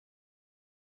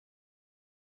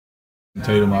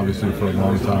Tatum, obviously, for a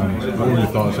long time. What were your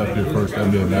thoughts after your first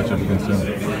NBA matchup against him?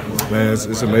 Man,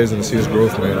 it's amazing to see his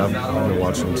growth, man. I've been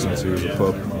watching him since he was a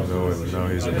pup, and now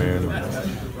he's a man.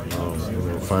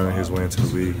 And, finding his way into the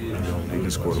league, he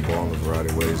can score the ball in a variety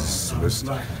of ways. It's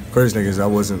crazy thing is I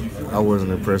wasn't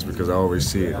impressed because I always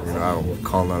see it. I'm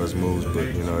calling out his moves, but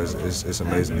it's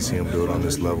amazing to see him build on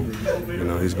this level.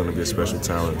 He's going to be a special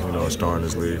talent. A star in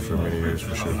this league for many years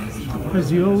for sure. Has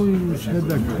he always had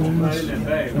that coolness?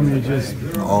 I mean, just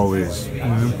always.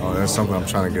 That's something I'm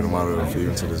trying to get him out of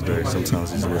even to this day.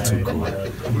 Sometimes he's a little too cool,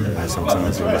 and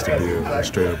sometimes he needs to be a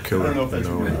straight up killer,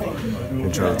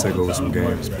 and try to take over some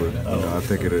games. But I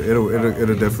think it'll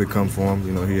definitely come for him.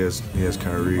 He has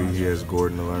Kyrie, he has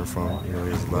Gordon to learn from. He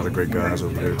has a lot of great guys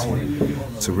over there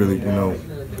to really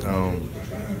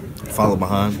follow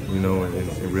behind, and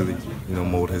really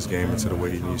mold his game into the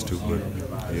way he needs to. But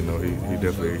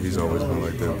he's always been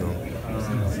like that though.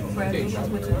 Brad,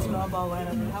 with the small ball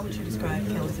lineup, how would you describe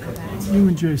Kelly's impact? You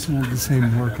and Jayson had the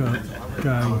same workout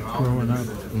guy growing up.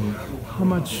 How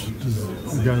much does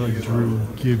a guy like Drew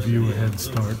give you a head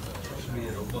start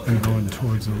and going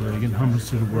towards the league, and how much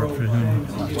did it work for him?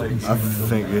 I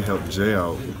think it helped Jay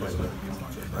out.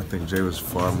 I think Jay was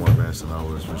far more advanced than I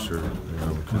was for sure,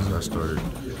 because I started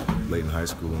late in high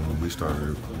school and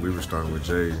we were starting with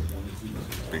Jay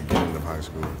beginning of high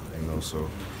school, so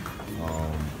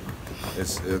I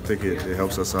think it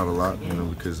helps us out a lot,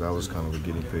 because I was kind of a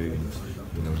guinea pig,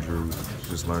 and Drew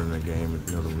just learning the game,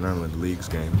 learning the league's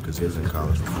game, because he was in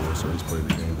college before, so he's played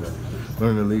the game. But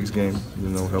learning the league's game,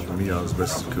 helping me out as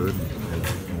best as he could, and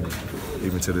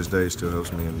even to this day, it still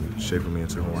helps me and shaping me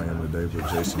into who I am today. But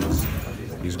Jayson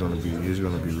he's going to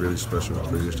be really special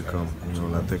for years to come,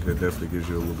 and I think that definitely gives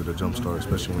you a little bit of jump start,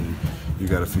 especially when you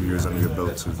got a few years under your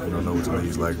belt to know what the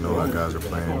league's like, know how guys are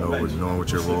playing, knowing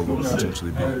what your role will potentially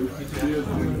be.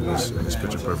 And it's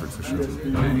picture perfect for sure. Do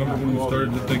you remember when you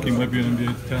started to think he might be an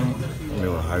NBA talent? In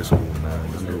high school, man.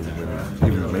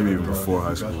 Maybe even before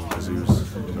high school, because he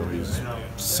was, he was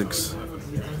 6'7",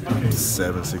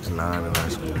 6'9" in high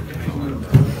school.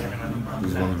 He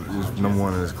was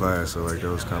 #1 in his class, so that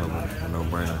was kind of a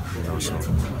no-brainer, So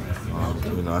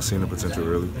I seen the potential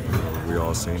early. We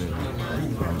all seen it.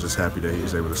 I'm just happy that he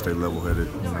was able to stay level-headed,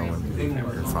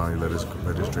 and finally let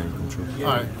his dream come true.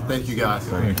 All right, thank you guys.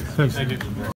 Thank you. Thanks.